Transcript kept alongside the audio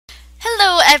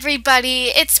everybody,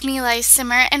 it's me,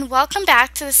 Simmer, and welcome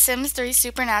back to the Sims 3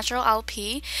 Supernatural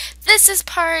LP. This is what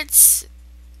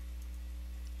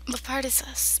part is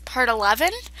this? Part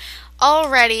 11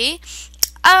 already.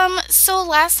 So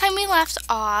last time we left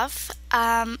off,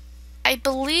 I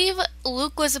believe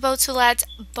Luke was about to let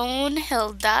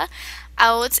Bonehilda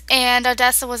out, and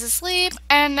Odessa was asleep,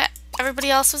 and everybody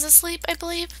else was asleep, I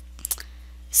believe.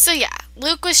 So yeah,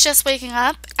 Luke was just waking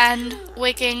up and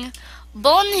waking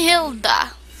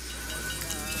Bonehilda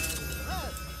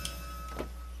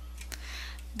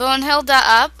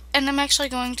up, and I'm actually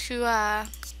going to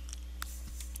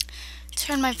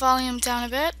turn my volume down a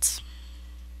bit,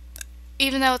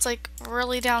 even though it's like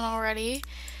really down already.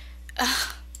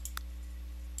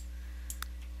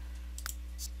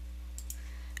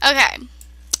 Okay,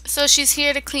 so she's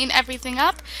here to clean everything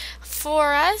up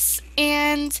for us,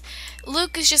 and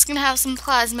Luke is just gonna have some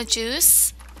plasma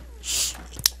juice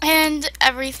and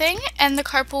everything, and the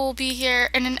carpool will be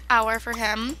here in an hour for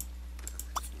him.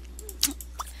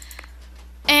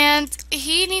 And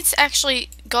he needs to actually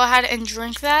go ahead and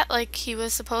drink that like he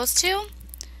was supposed to.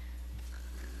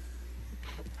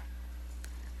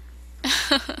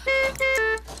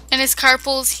 And his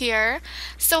carpool's here,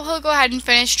 so he'll go ahead and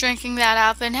finish drinking that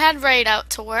up and head right out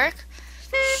to work.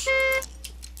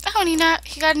 Oh, and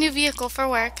he got a new vehicle for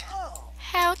work.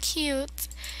 How cute.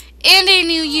 And a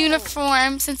new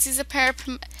uniform, since he's a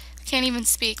can't even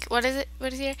speak. What is it?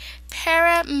 What is he?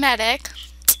 Paramedic.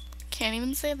 Can't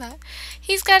even say that.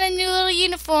 He's got a new little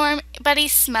uniform, but he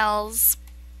smells.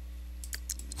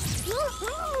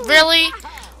 Really?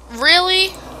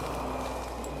 Really?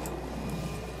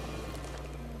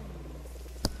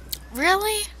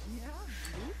 Really?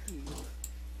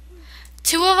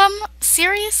 Two of them?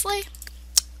 Seriously?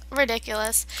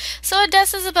 Ridiculous. So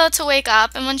Odessa's about to wake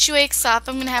up, and when she wakes up,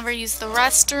 I'm going to have her use the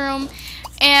restroom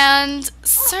and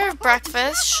serve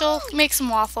breakfast. She'll make some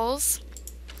waffles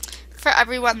for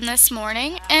everyone this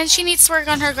morning, and she needs to work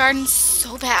on her garden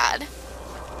so bad.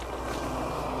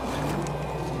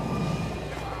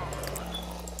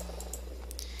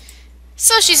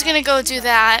 So she's going to go do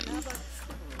that.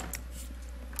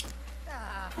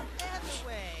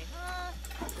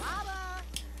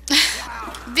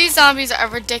 These zombies are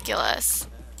ridiculous.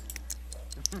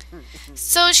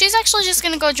 So she's actually just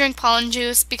gonna go drink pollen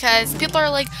juice because people are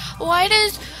like, why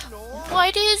does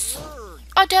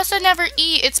Odessa never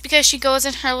eat? It's because she goes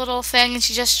in her little thing and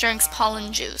she just drinks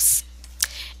pollen juice.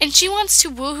 And she wants to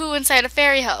woohoo inside a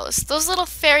fairy house. Those little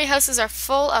fairy houses are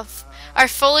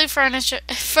fully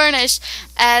furnished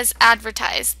as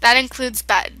advertised. That includes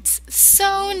beds.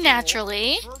 So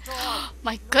naturally,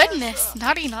 my goodness,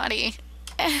 naughty naughty.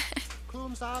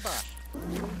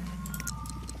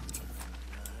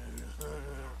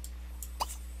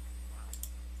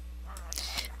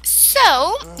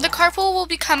 So, the carpool will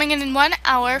be coming in 1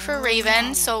 hour for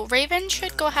Raven, so Raven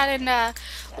should go ahead and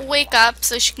wake up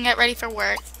so she can get ready for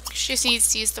work. She just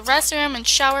needs to use the restroom and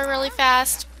shower really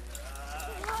fast.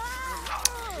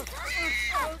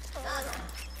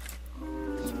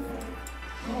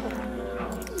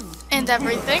 And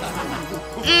everything.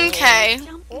 Okay.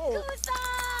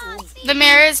 The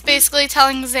mayor is basically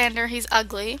telling Xander he's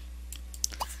ugly.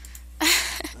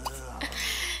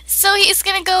 So he's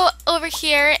gonna go over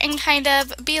here and kind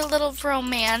of be a little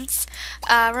romantic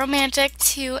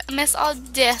to Miss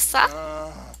Odessa.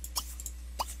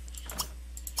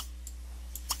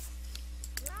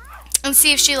 And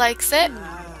see if she likes it.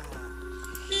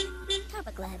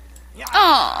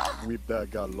 Aww.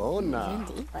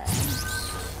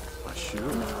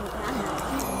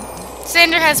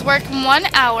 Xander has worked 1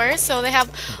 hour, so they have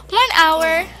 1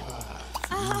 hour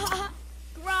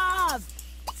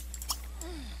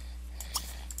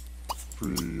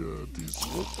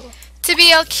to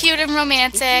be all cute and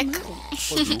romantic.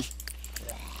 So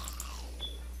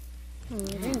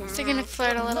you're gonna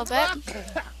flirt a little bit.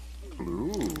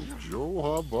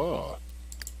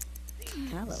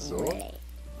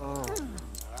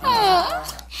 Oh,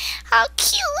 how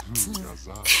cute!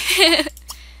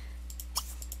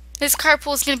 This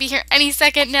carpool's gonna be here any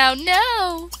second now.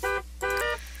 No! No,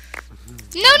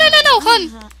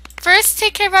 hold on. First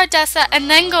take care of Odessa and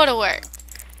then go to work.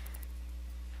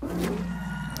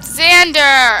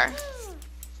 Xander!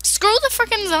 Screw the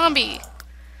frickin' zombie.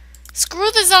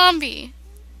 Screw the zombie.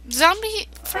 Zombie,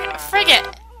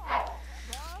 frigate.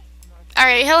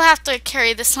 Alright, he'll have to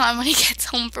carry this on when he gets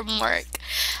home from work.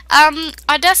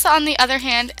 Odessa, on the other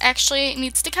hand, actually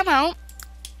needs to come out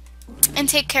and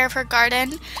take care of her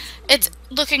garden. It's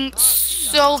looking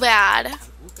so bad.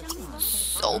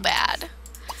 So bad.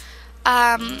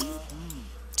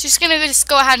 She's gonna just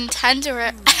go ahead and tend to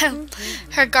her,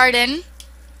 her garden.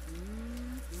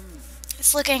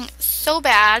 is looking so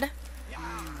bad.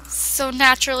 So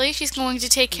naturally, she's going to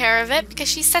take care of it because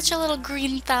she's such a little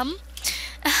green thumb.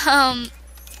 Um,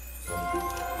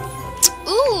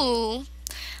 ooh!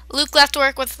 Luke left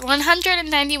work with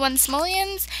 191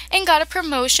 simoleons and got a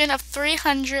promotion of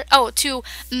 300, to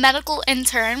medical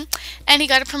intern. And he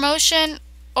got a promotion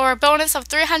or a bonus of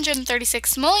 336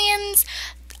 simoleons.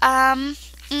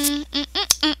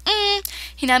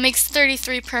 He now makes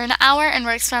 33 per an hour and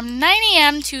works from 9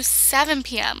 a.m. to 7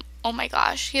 p.m. Oh my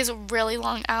gosh, he has really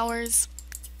long hours.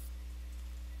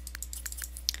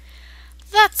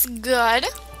 That's good.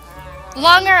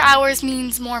 Longer hours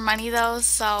means more money though,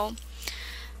 so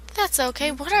that's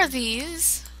okay. What are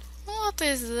these? What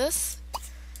is this?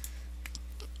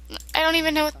 I don't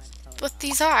even know what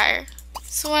these are.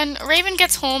 So when Raven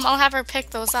gets home, I'll have her pick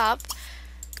those up.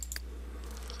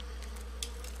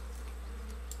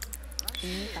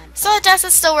 So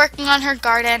Odessa's still working on her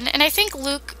garden, and I think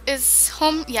Luke is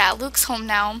home. Yeah, Luke's home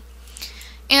now.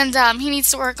 And he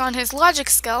needs to work on his logic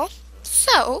skill.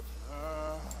 So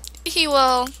he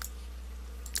will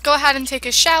go ahead and take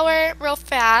a shower real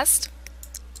fast.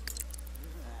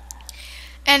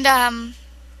 And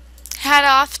head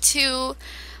off to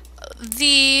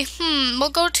the, we'll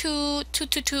go to,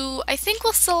 I think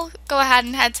we'll still go ahead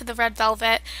and head to the Red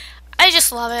Velvet. I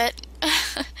just love it.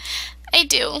 I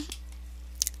do.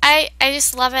 I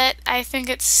just love it. I think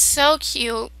it's so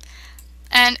cute.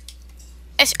 And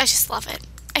I just love it.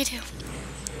 I do.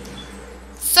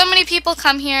 So many people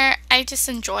come here. I just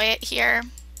enjoy it here.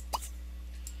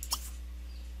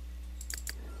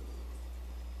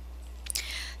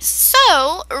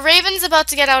 So, Raven's about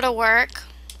to get out of work.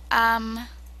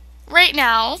 Right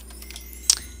now.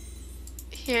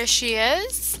 Here she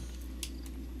is.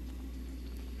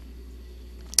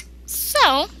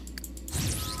 So.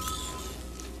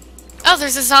 Oh,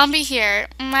 there's a zombie here.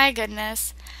 My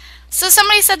goodness. So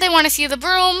somebody said they want to see the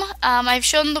broom. I've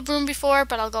shown the broom before,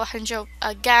 but I'll go ahead and show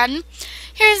again.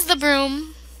 Here's the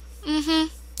broom.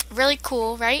 Really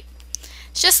cool, right?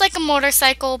 It's just like a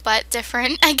motorcycle, but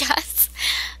different, I guess.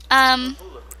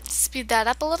 Speed that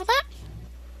up a little bit.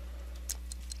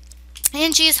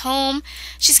 Angie's home.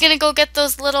 She's gonna go get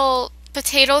those little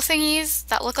potato thingies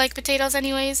that look like potatoes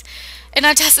anyways. And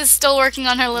Odessa's still working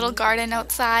on her little garden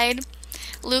outside.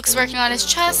 Luke's working on his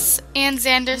chess, and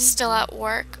Xander's still at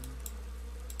work.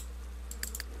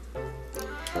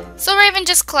 So Raven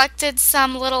just collected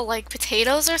some little, like,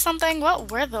 potatoes or something.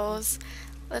 What were those?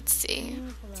 Let's see.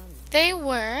 They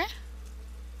were...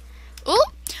 Ooh!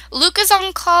 Luke is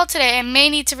on call today and may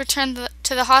need to return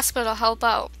to the hospital to help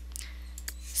out.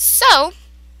 So,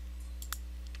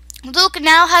 Luke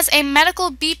now has a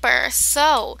medical beeper,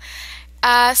 so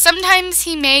sometimes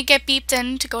he may get beeped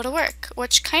in to go to work,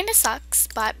 which kind of sucks,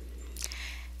 but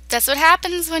that's what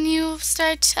happens when you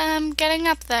start getting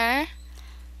up there.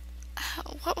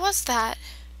 What was that?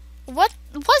 What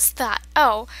was that?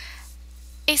 Oh,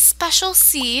 a special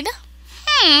seed.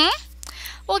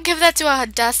 We'll give that to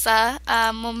Odessa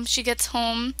when she gets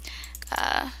home.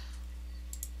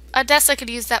 Odessa could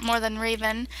use that more than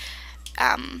Raven,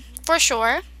 for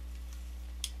sure.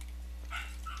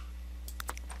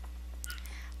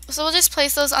 So we'll just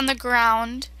place those on the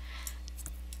ground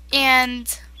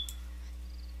and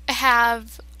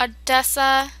have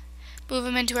Odessa move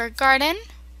them into her garden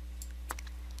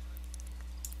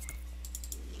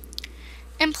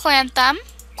and plant them.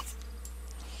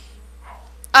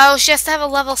 Oh, she has to have a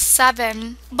level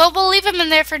 7. But we'll leave them in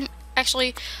there for...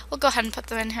 Actually, we'll go ahead and put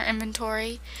them in her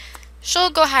inventory. She'll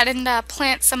go ahead and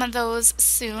plant some of those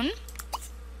soon.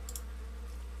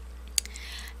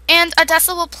 And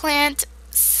Odessa will plant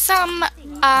some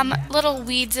little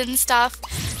weeds and stuff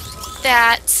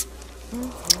that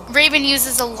Raven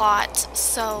uses a lot.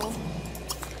 So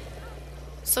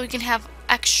we can have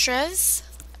extras.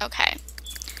 Okay.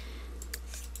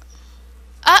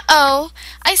 Uh-oh,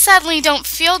 I sadly don't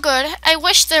feel good. I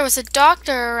wish there was a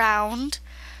doctor around,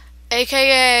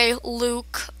 aka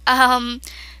Luke.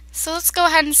 So let's go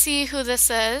ahead and see who this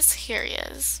is. Here he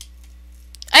is.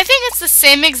 I think it's the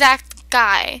same exact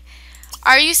guy.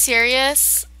 Are you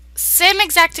serious? Same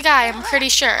exact guy, I'm pretty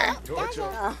sure.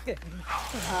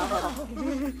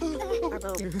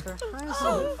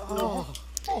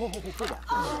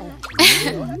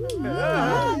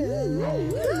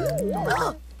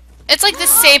 It's like the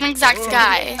same exact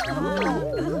guy.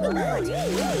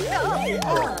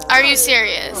 Are you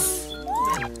serious?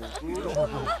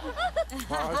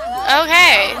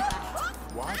 Okay.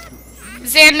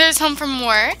 Xander's home from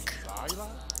work.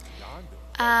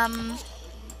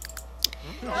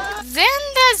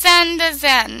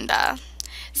 Xander.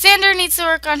 Xander needs to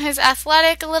work on his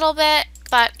athletic a little bit.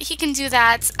 but he can do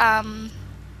that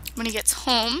when he gets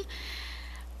home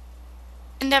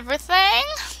and everything.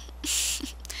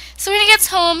 So when he gets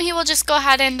home, he will just go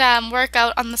ahead and work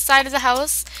out on the side of the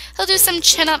house. He'll do some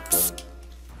chin-ups.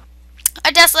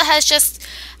 Adessa has just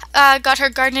got her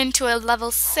garden into a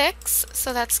level 6,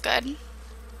 so that's good.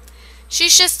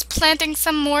 She's just planting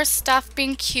some more stuff,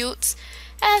 being cute,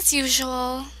 as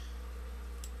usual.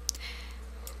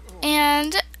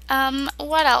 And,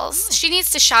 what else? She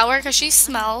needs to shower because she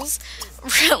smells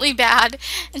really bad.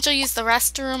 And she'll use the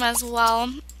restroom as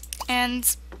well.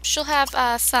 And she'll have,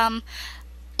 some...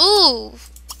 Ooh!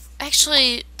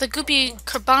 Actually, the goopy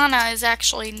carbana is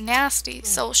actually nasty.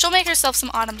 So she'll make herself some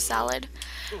autumn salad.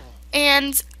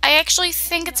 And I actually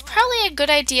think it's probably a good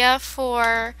idea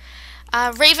for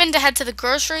Raven to head to the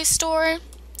grocery store.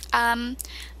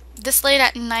 This late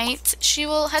at night, she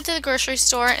will head to the grocery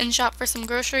store and shop for some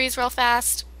groceries real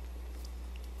fast.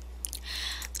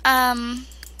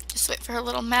 Just wait for her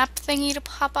little map thingy to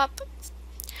pop up.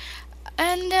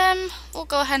 And we'll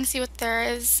go ahead and see what there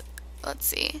is. Let's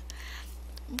see.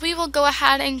 We will go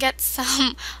ahead and get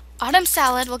some autumn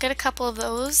salad. We'll get a couple of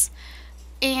those.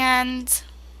 And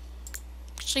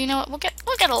actually, you know what? We'll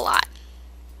get a lot.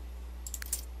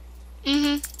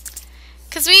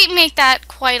 Because we make that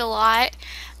quite a lot.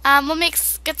 We'll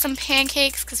get some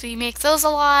pancakes because we make those a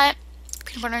lot.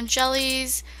 Peanut butter and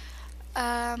jellies.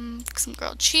 Some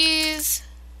grilled cheese.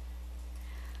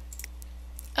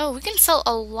 Oh, we can sell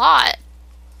a lot.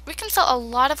 We can sell a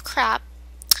lot of crap.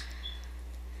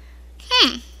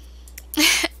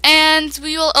 And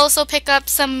we will also pick up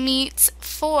some meat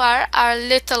for our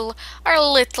little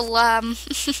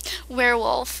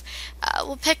werewolf.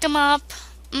 We'll pick him up.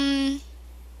 Let's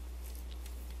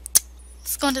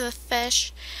go into the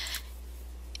fish.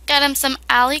 Got him some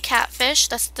alley catfish.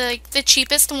 That's the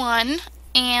cheapest one.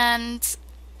 And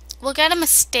we'll get him a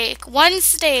steak. One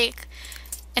steak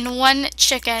and one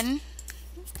chicken.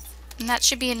 And that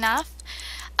should be enough.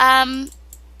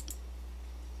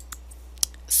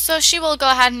 So she will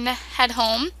go ahead and head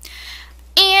home.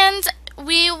 And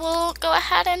we will go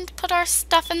ahead and put our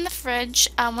stuff in the fridge.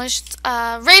 Once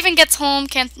Raven gets home,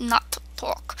 can't not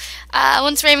talk.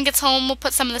 Once Raven gets home, we'll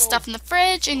put some of the stuff in the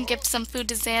fridge and give some food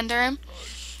to Xander.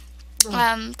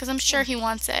 Because I'm sure he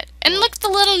wants it. And look, the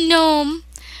little gnome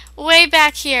way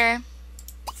back here.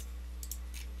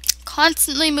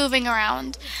 Constantly moving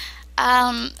around.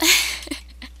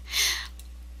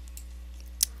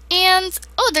 And,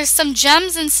 oh, there's some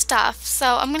gems and stuff.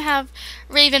 So I'm going to have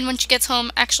Raven, when she gets home,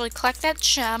 actually collect that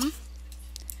gem.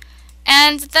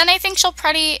 And then I think she'll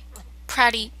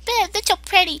I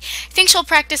think she'll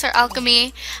practice her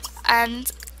alchemy.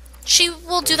 And she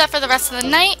will do that for the rest of the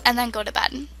night and then go to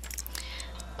bed.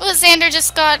 Oh, Xander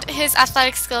just got his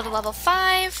athletic skill to level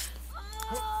 5.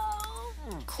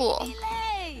 Cool.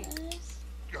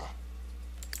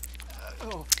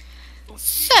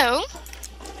 So,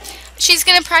 she's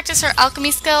gonna practice her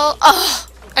alchemy skill. Oh,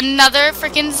 another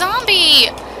freaking zombie!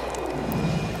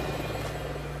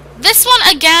 This one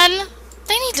again,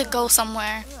 they need to go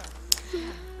somewhere.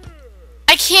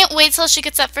 I can't wait till she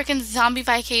gets that freaking zombie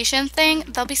vacation thing.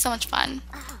 That'll be so much fun.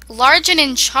 Large and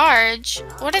in charge?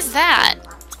 What is that?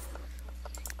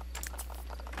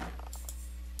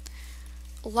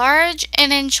 Large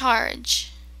and in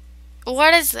charge.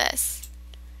 What is this?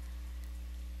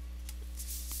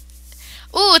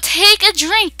 Ooh, take a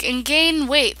drink and gain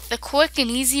weight the quick and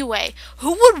easy way.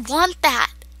 Who would want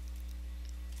that?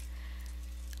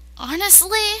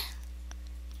 Honestly?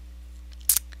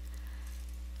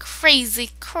 Crazy,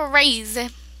 crazy.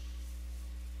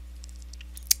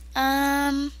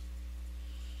 Kind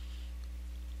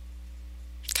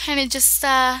of just,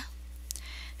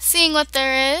 seeing what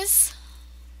there is.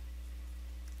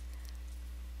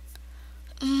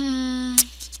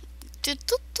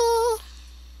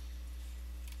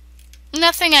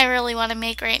 Nothing I really want to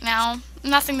make right now.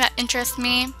 Nothing that interests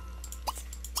me.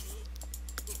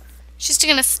 She's just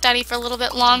gonna study for a little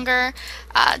bit longer,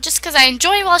 just because I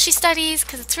enjoy while she studies,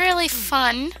 because it's really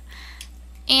fun.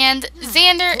 And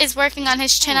Xander is working on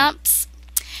his chin-ups.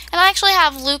 And I'll actually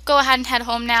have Luke go ahead and head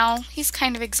home now. He's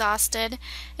kind of exhausted.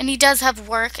 And he does have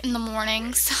work in the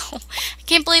morning, so I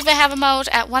can't believe I have him out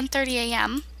at 1:30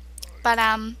 a.m. But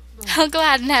I'll go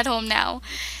ahead and head home now.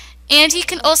 And he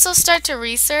can also start to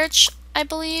research, I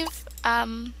believe.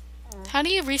 How do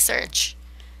you research?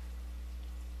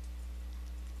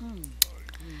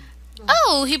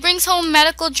 Oh, he brings home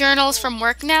medical journals from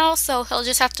work now, so he'll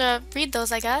just have to read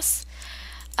those, I guess.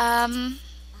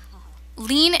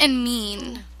 Lean and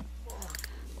mean.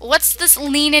 What's this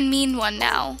lean and mean one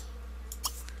now?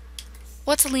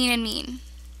 What's lean and mean?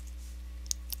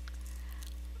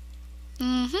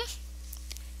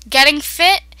 Getting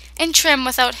fit and trim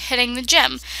without hitting the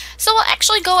gym. So we'll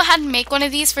actually go ahead and make one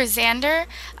of these for Xander,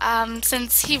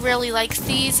 since he really likes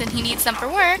these and he needs them for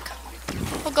work.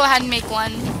 We'll go ahead and make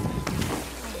one.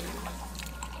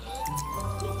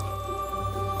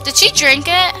 Did she drink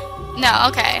it? No,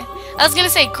 okay. I was gonna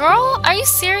say, girl, are you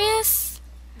serious?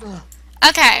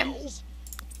 Okay.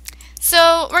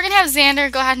 So we're gonna have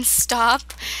Xander go ahead and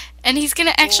stop, and he's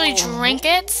gonna actually drink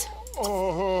it.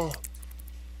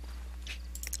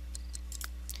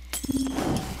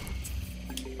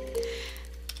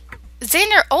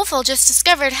 Xander Ophel just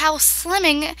discovered how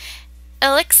slimming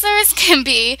elixirs can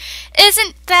be.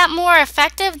 Isn't that more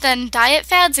effective than diet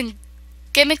fads and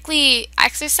gimmickly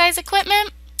exercise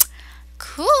equipment?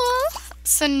 Cool.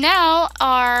 So now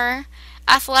our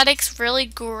athletics really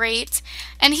great,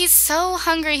 and he's so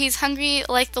hungry. He's hungry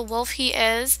like the wolf he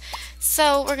is.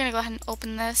 So we're gonna go ahead and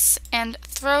open this and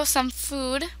throw some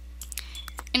food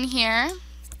in here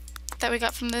that we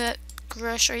got from the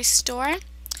grocery store.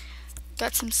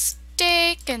 Got some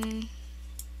steak and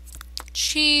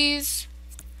cheese.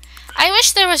 I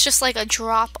wish there was just like a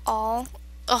drop all.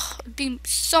 Ugh, it'd be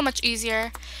so much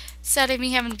easier instead of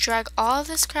me having to drag all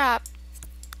this crap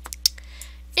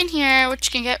in here,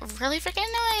 which can get really freaking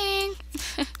annoying.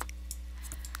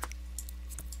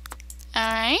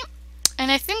 Alright.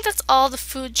 And I think that's all the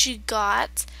food she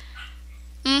got.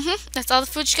 That's all the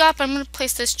food she got, but I'm going to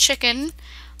place this chicken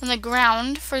on the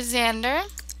ground for Xander.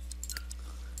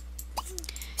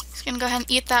 He's going to go ahead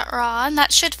and eat that raw, and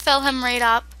that should fill him right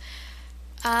up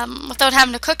without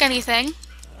having to cook anything.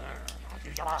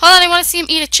 Hold on, I want to see him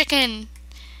eat a chicken.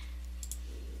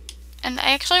 And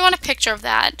I actually want a picture of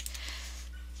that.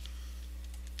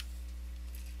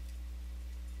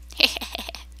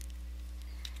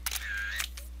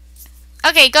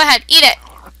 Okay, go ahead, eat it.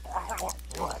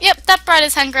 Yep, that brought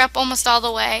his hunger up almost all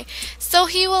the way. So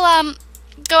he will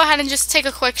go ahead and just take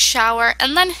a quick shower,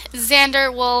 and then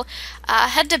Xander will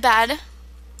head to bed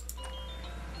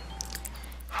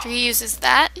after he uses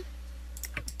that.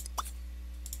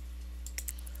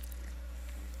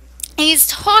 He's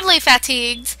totally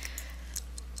fatigued.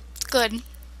 Good.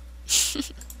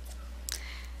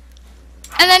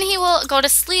 And then he will go to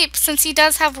sleep, since he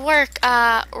does have work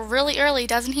really early,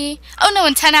 doesn't he? Oh no,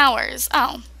 in 10 hours.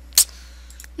 Oh.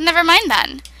 Never mind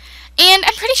then. And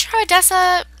I'm pretty sure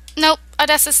Odessa... Nope,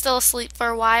 Odessa's still asleep for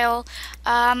a while.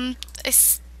 Yeah,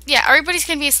 everybody's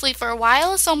going to be asleep for a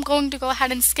while, so I'm going to go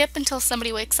ahead and skip until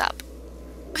somebody wakes up.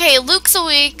 Okay, Luke's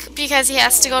awake because he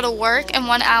has to go to work in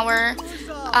 1 hour.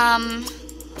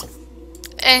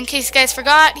 In case you guys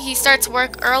forgot, he starts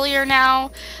work earlier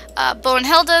now. Bo and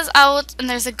Hilda's out, and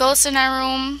there's a ghost in our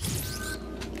room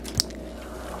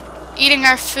eating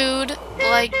our food.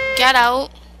 Like, get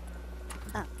out.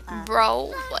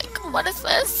 Bro, like, what is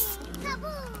this?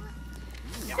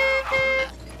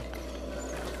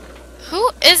 Who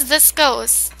is this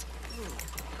ghost?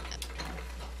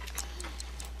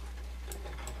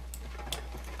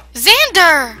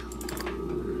 Xander!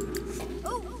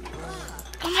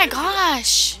 Oh my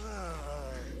gosh.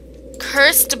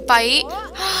 Cursed bite?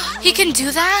 He can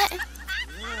do that?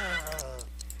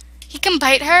 He can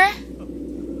bite her?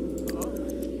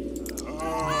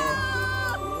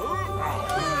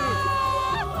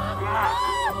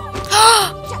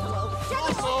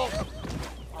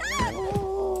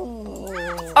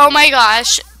 Oh my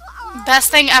gosh. Best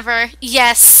thing ever.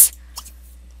 Yes.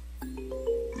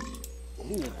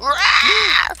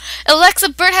 Alexa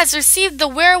Bird has received the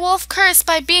werewolf curse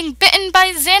by being bitten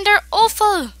by Xander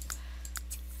Ophel.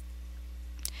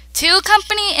 2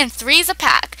 company and 3's a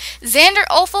pack. Xander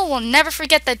Ophel will never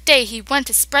forget that day he went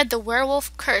to spread the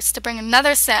werewolf curse to bring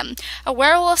another sim. A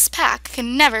werewolf's pack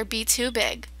can never be too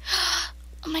big.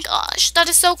 Oh my gosh, that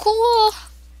is so cool.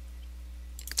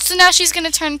 So now she's going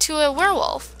to turn into a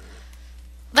werewolf.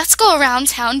 Let's go around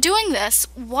town doing this.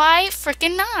 Why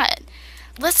freaking not?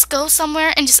 Let's go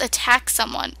somewhere and just attack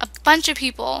someone. A bunch of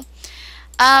people.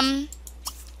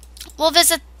 We'll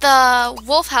visit the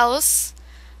wolf house.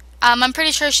 I'm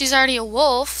pretty sure she's already a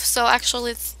wolf, so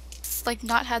actually let's like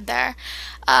not head there.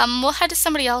 We'll head to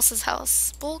somebody else's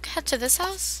house. We'll head to this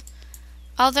house.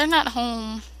 Oh, they're not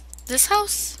home. This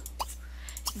house?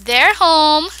 They're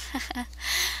home.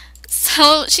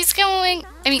 So she's going,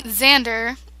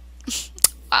 Xander,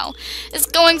 wow, is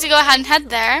going to go ahead and head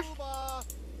there.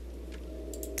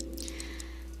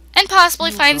 And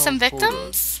possibly find some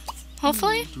victims,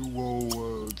 hopefully.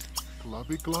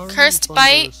 Cursed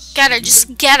bite. Get her.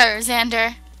 Just get her,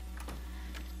 Xander.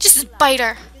 Just bite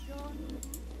her.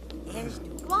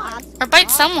 Or bite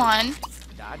someone.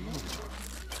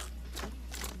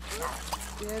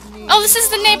 Oh, this is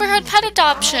the neighborhood pet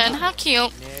adoption. How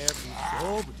cute.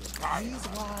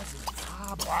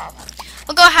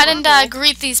 We'll go ahead and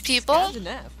greet these people.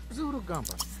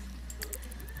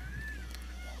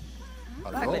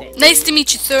 Nice to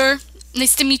meet you, sir.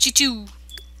 Nice to meet you, too.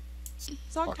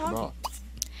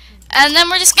 And then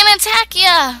we're just gonna attack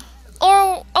ya.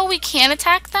 Or, oh, we can't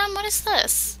attack them? What is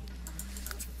this?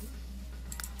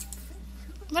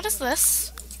 What is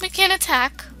this? We can't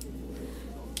attack.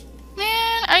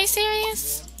 Man, are you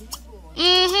serious?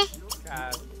 Mm-hmm.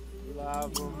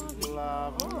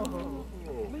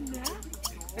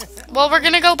 Well, we're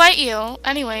gonna go bite you.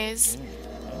 Anyways.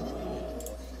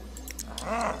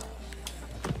 Ah!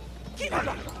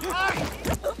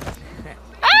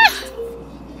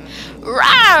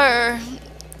 Rawr!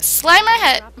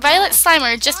 Slimer Violet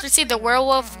Slimer just received the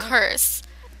werewolf curse.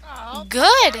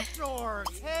 Good!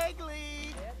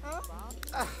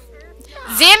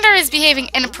 Xander is behaving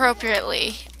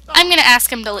inappropriately. I'm gonna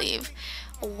ask him to leave.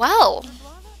 Well.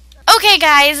 Okay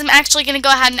guys, I'm actually gonna go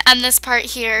ahead and end this part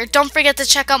here. Don't forget to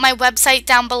check out my website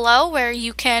down below where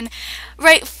you can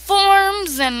write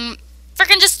forms and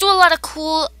freaking just do a lot of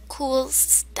cool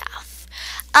stuff.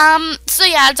 So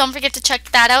yeah, don't forget to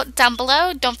check that out down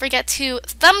below. Don't forget to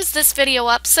thumbs this video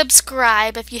up,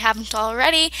 subscribe if you haven't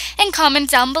already, and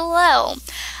comment down below.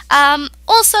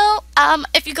 Also,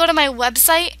 if you go to my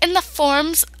website, in the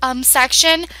forms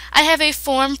section, I have a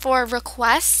form for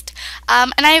request,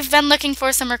 and I've been looking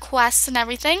for some requests and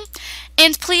everything.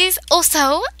 And please,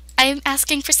 also, I'm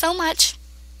asking for so much.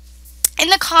 In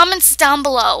the comments down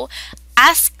below,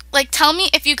 tell me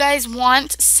if you guys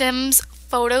want Sims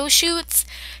photo shoots,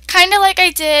 kind of like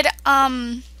I did,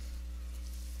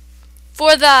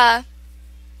 for the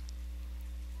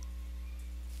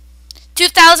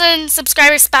 2,000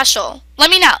 subscriber special. Let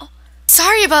me know.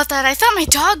 Sorry about that. I thought my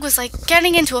dog was like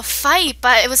getting into a fight,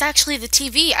 but it was actually the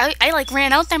TV. I like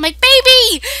ran out there. I'm like,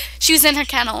 baby! She was in her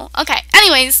kennel. Okay.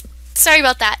 Anyways, sorry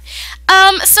about that.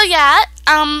 So yeah,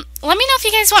 let me know if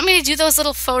you guys want me to do those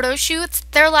little photo shoots.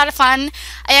 They're a lot of fun.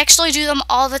 I actually do them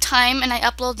all the time, and I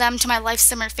upload them to my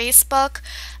LifeSimmer Facebook.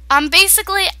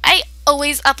 Basically, I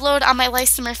always upload on my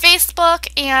LifeSimmer Facebook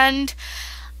and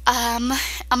on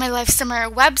my LifeSimmer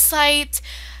website,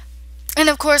 and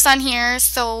of course on here.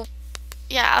 So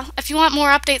yeah, if you want more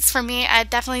updates from me, I'd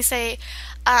definitely say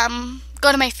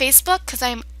go to my Facebook, because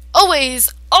I'm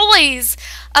always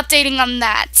updating on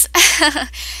that.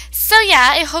 So yeah,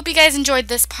 I hope you guys enjoyed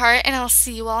this part, and I'll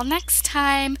see you all next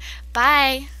time.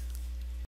 Bye.